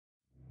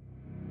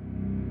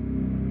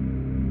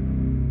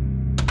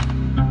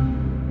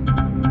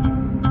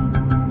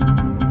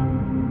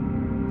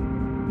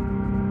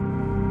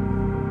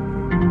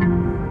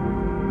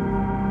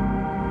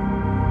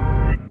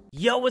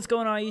Yo, what's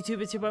going on YouTube?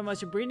 It's your boy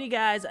Motion bringing you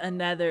guys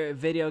another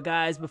video,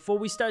 guys. Before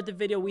we start the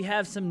video, we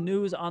have some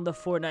news on the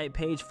Fortnite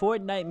page.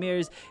 Fortnite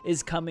Mirrors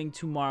is coming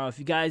tomorrow. If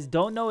you guys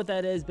don't know what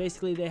that is,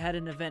 basically they had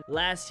an event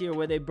last year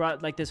where they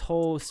brought like this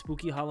whole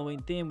spooky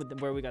Halloween theme with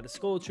where we got the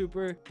Skull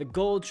Trooper, the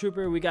Gold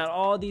Trooper, we got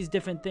all these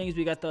different things.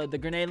 We got the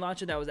grenade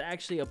launcher that was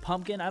actually a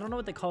pumpkin. I don't know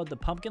what they called the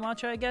pumpkin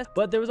launcher, I guess,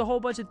 but there was a whole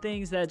bunch of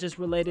things that just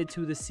related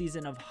to the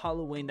season of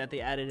Halloween that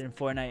they added in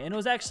Fortnite, and it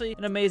was actually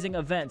an amazing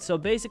event. So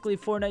basically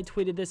Fortnite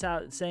tweeted this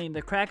out saying,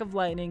 "The crack of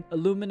lightning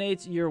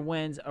illuminates your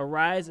winds.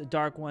 Arise,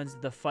 dark ones,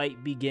 the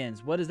fight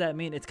begins." What does that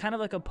mean? It's kind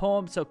of like a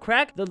poem. So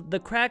crack, the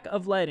crack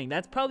of lightning,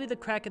 that's probably the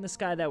crack in the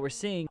sky that we're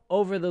seeing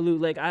over the Loot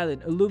Lake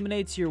Island,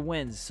 illuminates your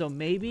winds. So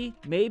maybe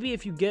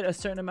if you get a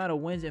certain amount of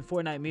winds in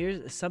Fortnite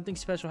Mirrors, something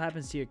special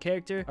happens to your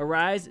character.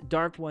 Arise,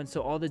 dark ones.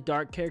 So all the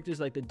dark characters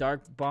like the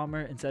dark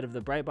bomber instead of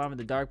the bright bomber,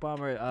 the dark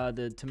bomber,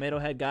 the tomato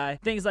head guy,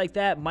 things like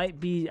that might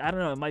be, I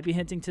don't know, it might be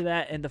hinting to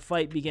that, and the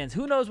fight begins.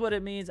 Who knows what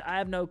it means? I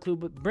have no clue,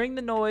 but bring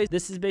the noise.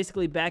 This is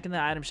basically back in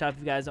the item shop. If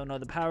you guys don't know,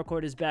 the power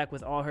cord is back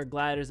with all her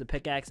gliders, the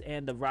pickaxe,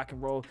 and the rock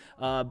and roll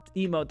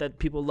emote that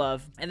people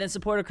love. And then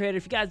support a creator.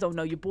 If you guys don't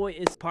know, your boy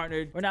is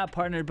partnered, or not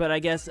partnered, but I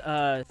guess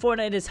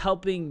Fortnite is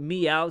helping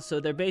me out.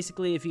 So they're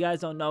basically, if you guys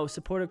don't know,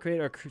 support a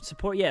creator, or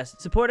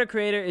support a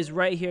creator is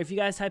right here. If you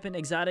guys type in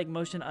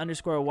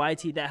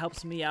ExoticMoTioN_YT, that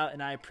helps me out,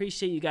 and I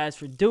appreciate you guys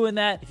for doing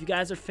that. If you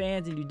guys are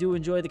fans and you do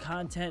enjoy the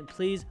content,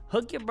 please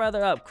hook your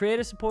brother up.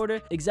 Creator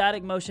supporter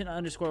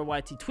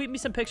ExoticMoTioN_YT. Tweet me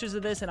some pictures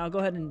of this and I'll go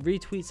ahead and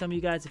retweet some of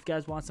you guys. If you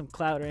guys want some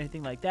clout or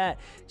anything like that,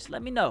 just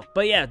let me know.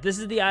 But yeah, this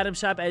is the item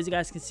shop. As you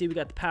guys can see, we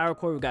got the power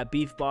core, we got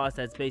Beef Boss,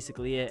 that's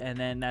basically it, and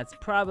then that's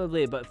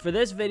probably it. But for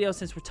this video,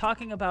 since we're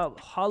talking about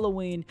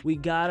Halloween, we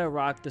gotta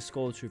rock the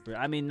Skull Trooper.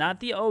 I mean, not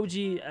the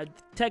OG,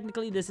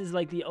 technically this is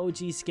like the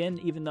OG skin,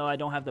 even though I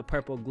don't have the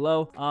purple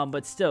glow,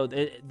 but still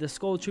the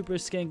Skull Trooper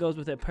skin goes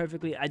with it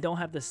perfectly. I don't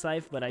have the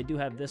scythe, but I do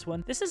have this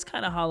one. This is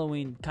kind of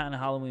Halloween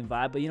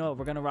vibe, but you know what,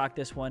 we're gonna rock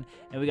this one.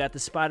 And we got the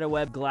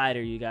spiderweb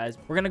glider, you guys.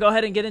 We're gonna go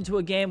ahead and get into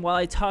a game while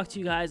I talk to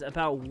you guys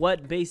about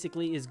what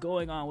basically is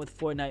going on with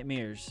Fortnite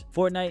Mirrors.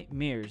 Fortnite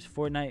Mirrors.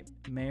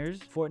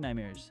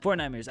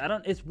 I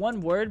don't, it's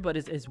one word, but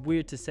it's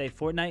weird to say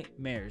Fortnite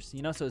Mirrors,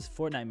 you know, so it's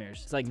Fortnite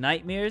Mirrors. It's like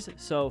nightmares,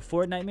 so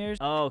Fortnite Mirrors.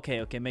 Oh,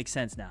 okay, makes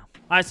sense now.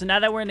 All right, so now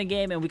that we're in the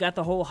game and we got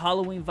the whole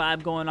Halloween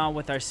vibe going on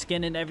with our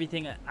skin and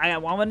everything, I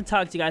want to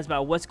talk to you guys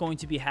about what's going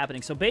to be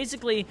happening. So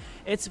basically,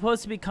 it's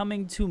supposed to be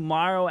coming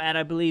tomorrow at,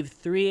 I believe,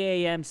 3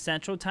 a.m.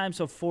 Central Time,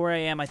 so 4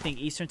 a.m. I think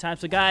Eastern Time.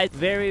 So guys,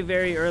 very,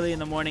 very early in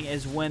the morning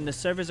is when the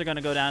servers are going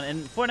to go down,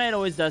 and Fortnite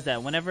always does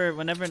that. Whenever an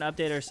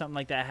update or something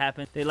like that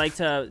happens, they like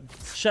to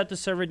shut the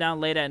server down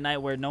late at night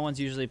where no one's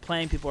usually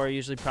playing. People are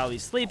usually probably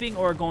sleeping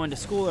or going to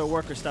school or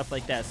work or stuff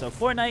like that. So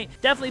Fortnite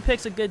definitely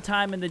picks a good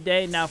time in the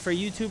day. Now for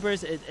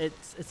YouTubers,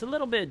 it's a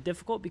little bit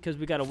difficult because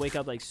we got to wake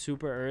up like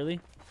super early.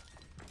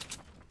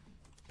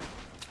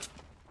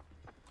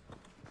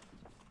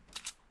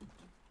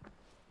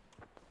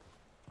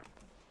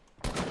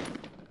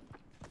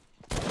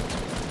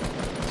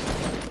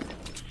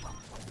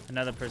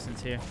 Another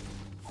person's here.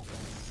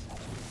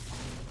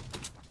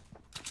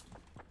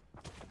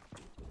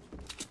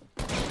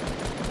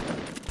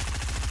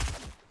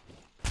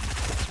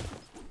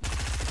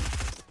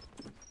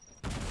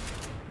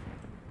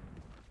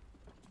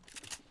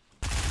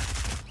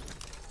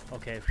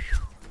 Okay.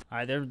 All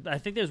right, I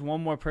think there's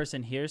one more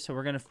person here, so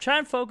we're gonna try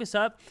and focus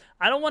up.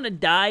 I don't want to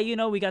die, you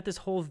know. We got this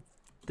whole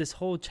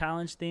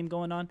challenge theme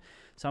going on,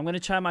 so I'm gonna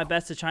try my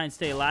best to try and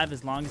stay alive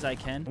as long as I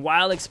can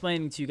while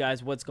explaining to you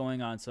guys what's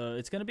going on. So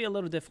it's gonna be a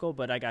little difficult,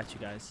 but I got you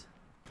guys.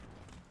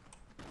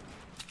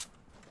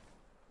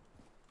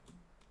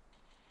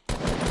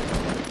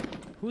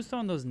 Who's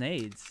throwing those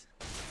nades?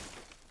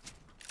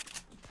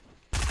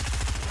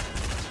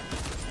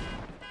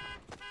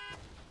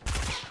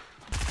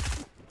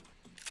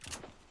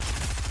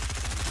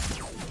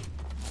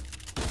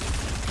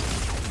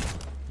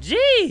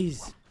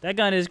 Jeez, that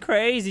gun is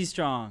crazy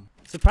strong.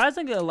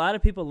 Surprisingly, a lot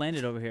of people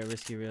landed over here at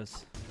Risky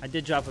Reels. I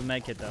did drop a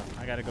med kit though.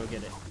 I gotta go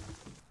get it.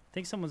 I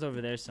think someone's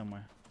over there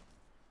somewhere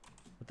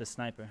with the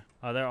sniper.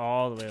 Oh, they're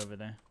all the way over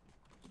there.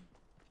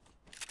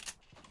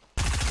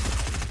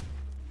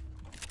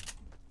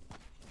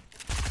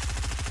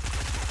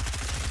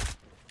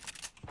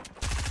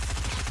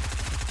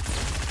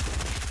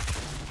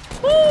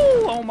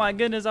 Woo! Oh my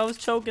goodness, I was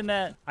choking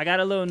that. I got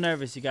a little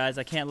nervous, you guys.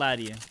 I can't lie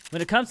to you.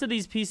 When it comes to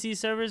these PC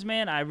servers,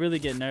 man, I really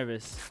get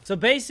nervous. So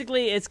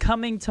basically, it's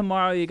coming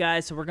tomorrow, you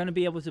guys. So we're going to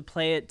be able to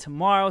play it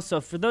tomorrow.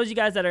 So for those of you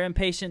guys that are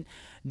impatient,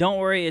 don't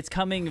worry, it's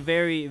coming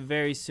very,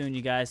 very soon,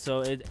 you guys.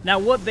 So now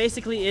what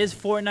basically is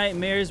Fortnite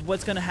Mirrors,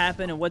 what's going to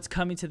happen and what's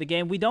coming to the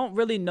game. We don't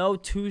really know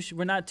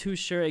we're not too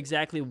sure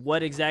exactly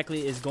what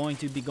exactly is going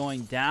to be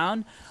going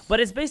down,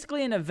 but it's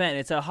basically an event.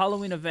 It's a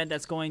Halloween event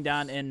that's going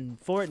down in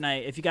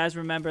Fortnite. If you guys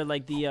remember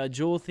like the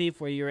jewel thief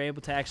where you're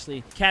able to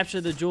actually capture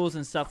the jewels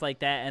and stuff like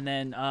that, and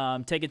then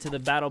take it to the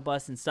battle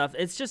bus and stuff.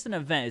 It's just an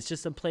event. It's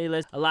just a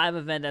playlist, a live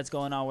event that's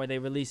going on where they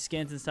release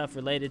skins and stuff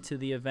related to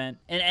the event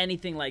and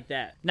anything like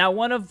that. Now,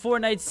 one of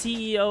Fortnite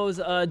Fortnite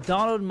CEO's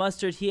Donald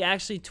Mustard, he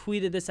actually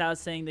tweeted this out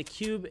saying the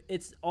cube,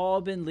 it's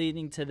all been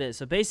leading to this.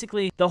 So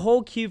basically the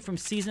whole cube from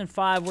season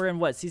 5, we're in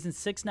what, season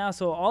 6 now?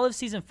 So all of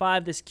season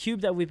 5, this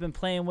cube that we've been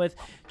playing with,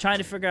 trying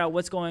to figure out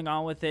what's going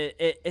on with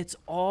it, it's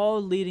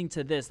all leading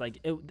to this. Like,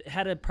 it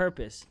had a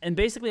purpose. And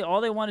basically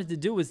all they wanted to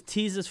do was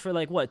tease us for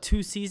like, what,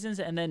 2 seasons?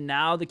 And then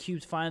now the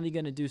cube's finally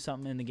going to do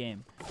something in the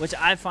game, which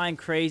I find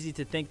crazy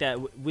to think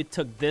that we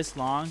took this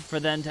long for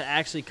them to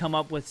actually come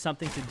up with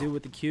something to do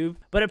with the cube.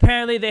 But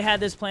apparently they had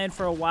this planned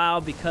for a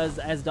while, because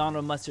as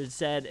Donald Mustard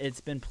said,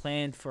 it's been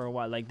planned for a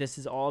while. Like, this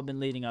has all been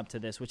leading up to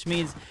this, which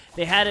means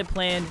they had it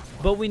planned.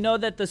 But we know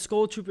that the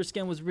Skull Trooper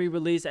skin was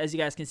re-released. As you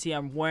guys can see,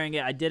 I'm wearing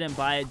it. I didn't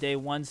buy it day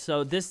 1,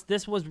 so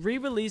this was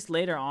re-released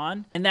later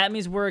on, and that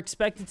means we're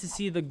expected to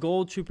see the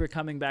Gold Trooper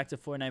coming back to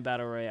Fortnite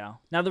Battle Royale.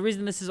 Now the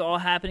reason this is all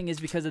happening is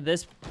because of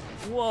this.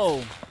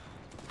 Whoa.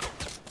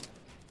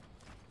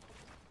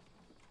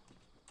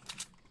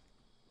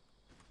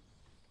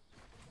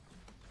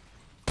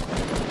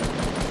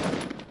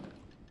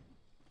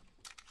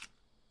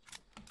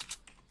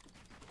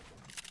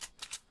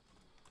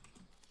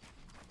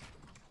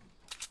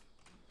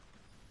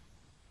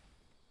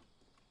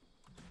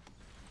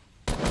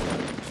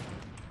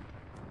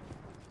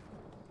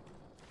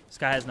 This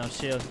guy has no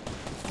shield.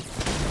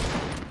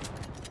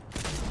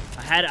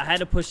 I had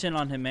to push in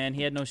on him, man.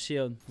 He had no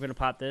shield. We're gonna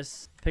pop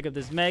this, pick up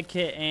this med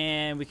kit,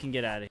 and we can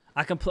get out of here.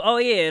 I can oh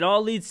yeah, it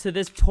all leads to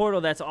this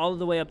portal that's all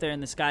the way up there in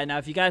the sky. Now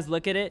if you guys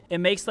look at it, it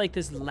makes like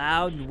this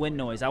loud wind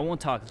noise. I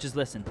won't talk, just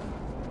listen.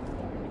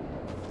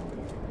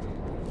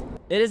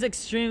 It is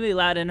extremely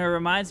loud, and it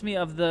reminds me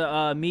of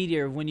the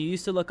meteor. When you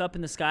used to look up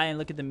in the sky and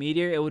look at the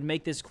meteor, it would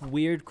make this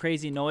weird,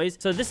 crazy noise.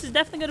 So this is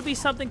definitely going to be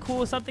something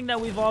cool, something that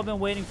we've all been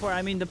waiting for.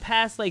 I mean, the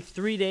past like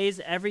 3 days,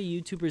 every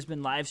YouTuber's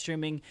been live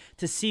streaming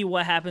to see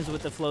what happens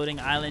with the floating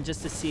island,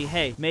 just to see,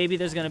 hey, maybe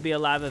there's going to be a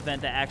live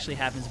event that actually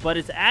happens. But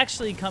it's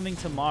actually coming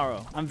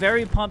tomorrow. I'm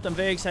very pumped. I'm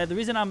very excited. The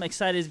reason I'm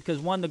excited is because,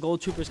 one, the Gold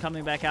Trooper's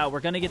coming back out.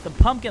 We're going to get the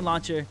pumpkin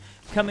launcher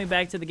coming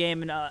back to the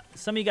game. And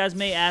some of you guys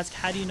may ask,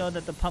 how do you know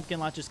that the pumpkin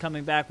launcher's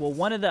coming back?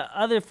 Well, one of the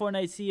other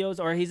Fortnite CEOs,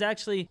 or he's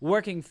actually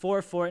working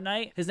for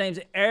Fortnite, his name's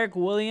Eric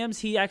Williams.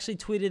 He actually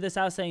tweeted this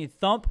out saying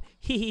thump,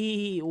 hee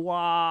hee hee,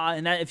 wah.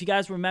 And that, if you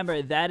guys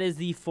remember, that is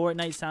the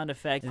Fortnite sound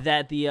effect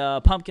that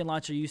the pumpkin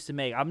launcher used to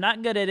make. I'm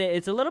not good at it.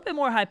 It's a little bit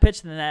more high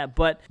pitched than that,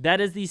 but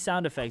that is the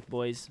sound effect,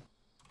 boys.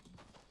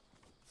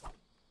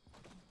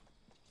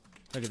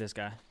 Look at this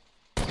guy.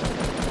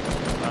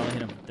 I only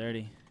hit him for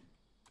 30.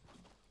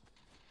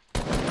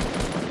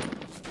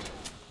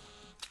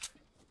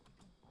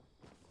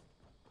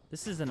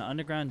 This is an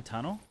underground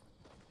tunnel?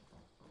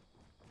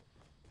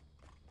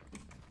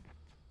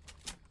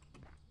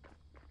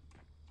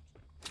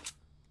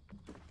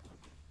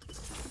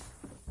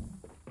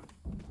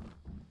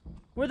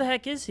 Where the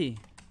heck is he?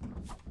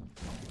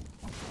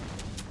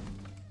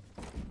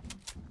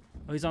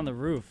 Oh, he's on the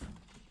roof.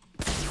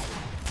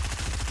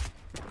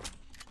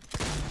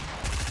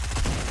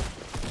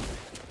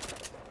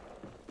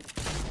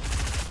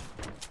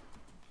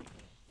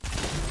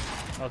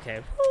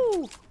 Okay.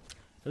 Woo!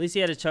 At least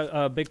he had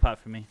a big pot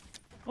for me.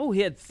 Oh,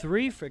 he had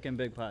 3 freaking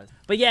big pots.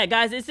 But yeah,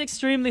 guys, it's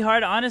extremely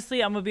hard.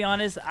 Honestly, I'm gonna be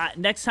honest.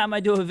 Next time I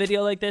do a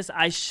video like this,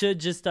 I should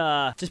just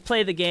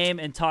play the game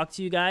and talk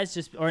to you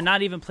guys. Or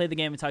not even play the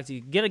game and talk to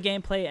you. Get a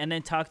gameplay and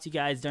then talk to you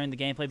guys during the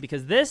gameplay.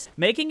 Because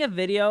making a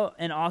video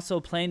and also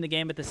playing the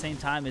game at the same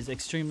time is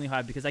extremely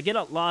hard. Because I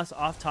get lost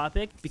off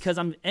topic because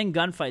I'm in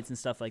gunfights and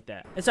stuff like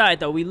that. It's alright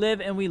though. We live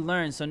and we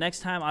learn. So next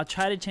time I'll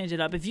try to change it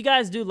up. If you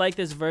guys do like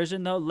this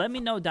version though, let me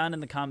know down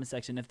in the comment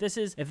section. If this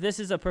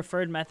is a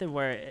preferred method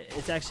where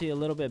it's actually a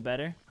little bit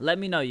better, let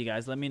me know, you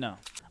guys. Let me know.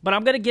 But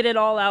I'm gonna get it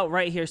all out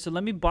right here, so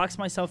let me box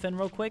myself in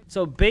real quick.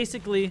 So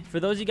basically, for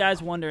those of you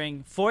guys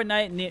wondering,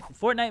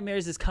 Fortnite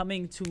Mirrors is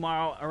coming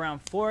tomorrow around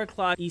 4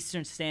 o'clock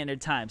Eastern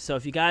Standard Time. So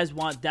if you guys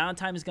want,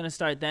 downtime is gonna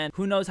start then.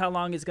 Who knows how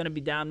long it's gonna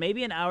be down?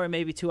 Maybe an hour,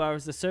 maybe 2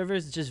 hours. The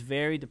servers just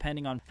vary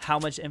depending on how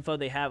much info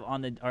they have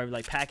on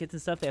like packets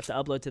and stuff they have to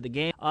upload to the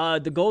game.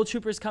 The Gold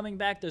Trooper's coming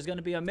back. There's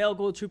gonna be a male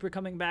Gold Trooper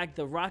coming back.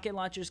 The rocket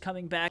launcher's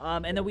coming back.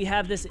 And then we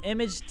have this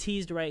image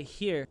teased right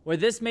here, where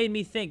this made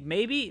me think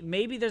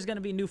maybe there's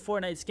gonna be new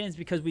Fortnite skins,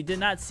 because we did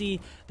not see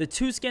the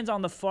 2 skins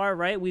on the far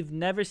right. We've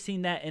never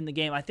seen that in the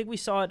game. I think we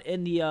saw it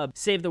in the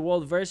Save the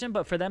World version,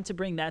 but for them to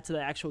bring that to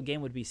the actual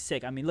game would be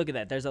sick. I mean, look at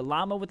that. There's a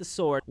llama with a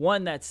sword,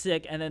 one that's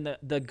sick, and then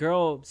the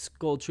girl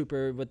Skull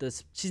Trooper with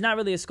this. She's not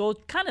really a skull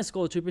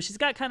trooper. She's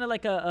got kind of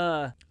like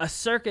a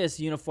circus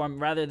uniform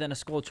rather than a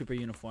Skull Trooper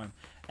uniform.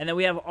 And then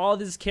we have all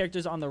these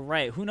characters on the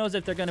right. Who knows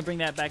if they're going to bring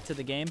that back to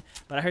the game,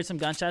 but I heard some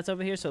gunshots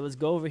over here, so let's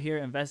go over here,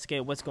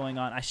 investigate what's going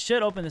on. I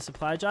should open the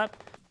supply drop.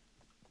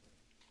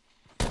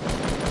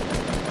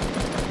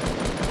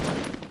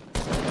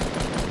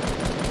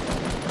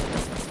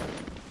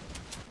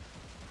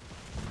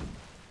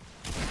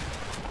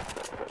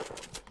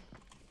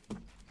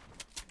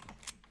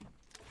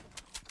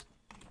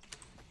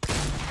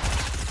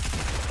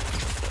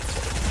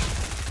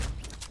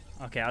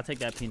 Okay, I'll take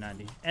that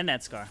P90 and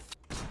that scar.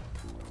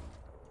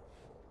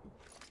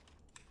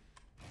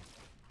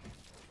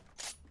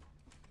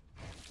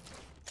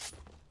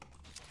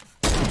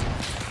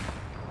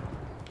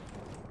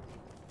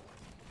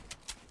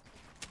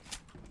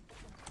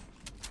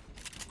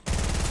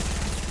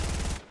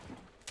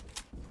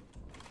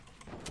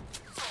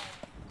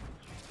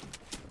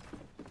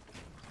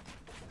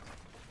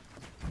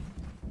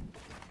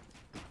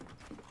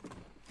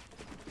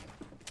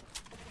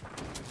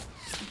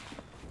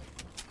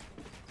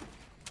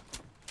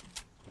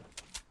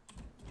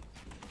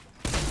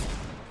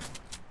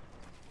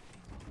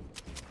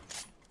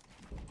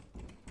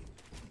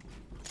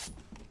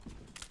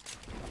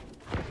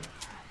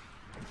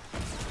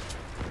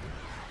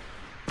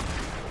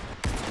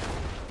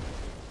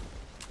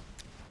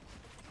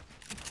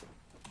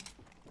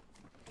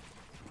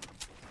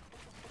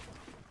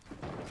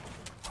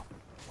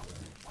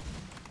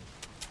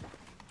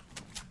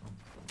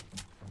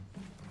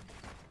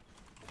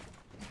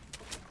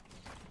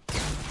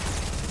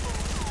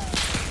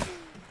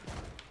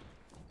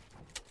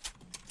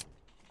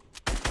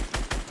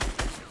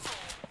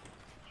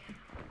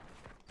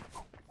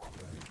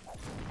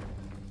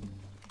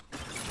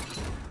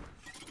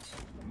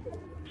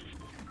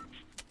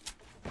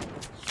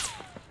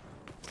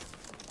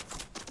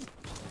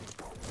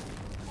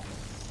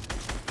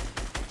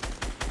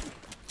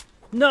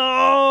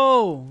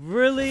 No!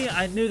 Really?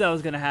 I knew that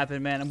was going to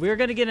happen, man. We were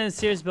going to get in a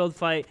serious build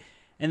fight,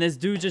 and this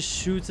dude just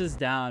shoots us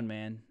down,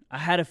 man. I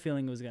had a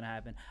feeling it was going to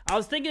happen. I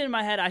was thinking in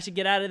my head, I should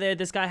get out of there.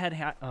 This guy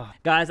had...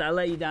 Guys, I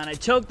let you down. I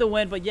choked the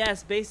win. But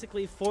yes,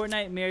 basically,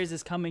 Fortnite Mirrors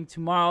is coming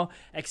tomorrow.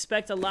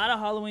 Expect a lot of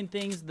Halloween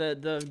things.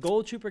 The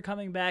Gold Trooper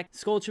coming back.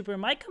 Skull Trooper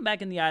might come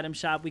back in the item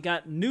shop. We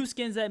got new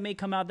skins that may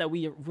come out that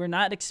we're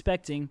not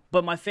expecting.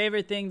 But my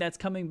favorite thing that's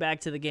coming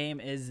back to the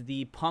game is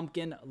the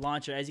pumpkin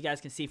launcher. As you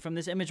guys can see from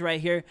this image right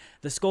here,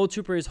 the Skull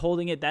Trooper is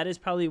holding it. That is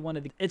probably one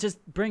of the... It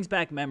just brings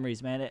back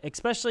memories, man.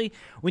 Especially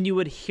when you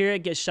would hear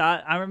it get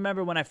shot. I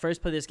remember when I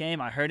first played this game,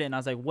 I heard it and I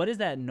was like, what is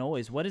that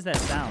noise? What is that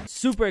sound?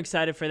 Super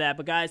excited for that.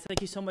 But guys, thank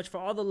you so much for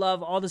all the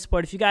love, all the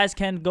support. If you guys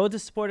can, go to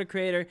support a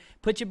creator,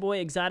 put your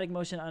boy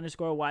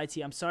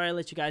ExoticMoTiON_YT. I'm sorry I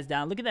let you guys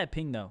down. Look at that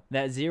ping though,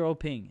 that 0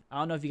 ping. I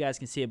don't know if you guys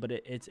can see it, but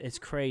it's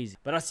crazy.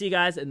 But I'll see you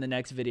guys in the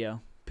next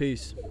video.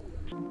 Peace.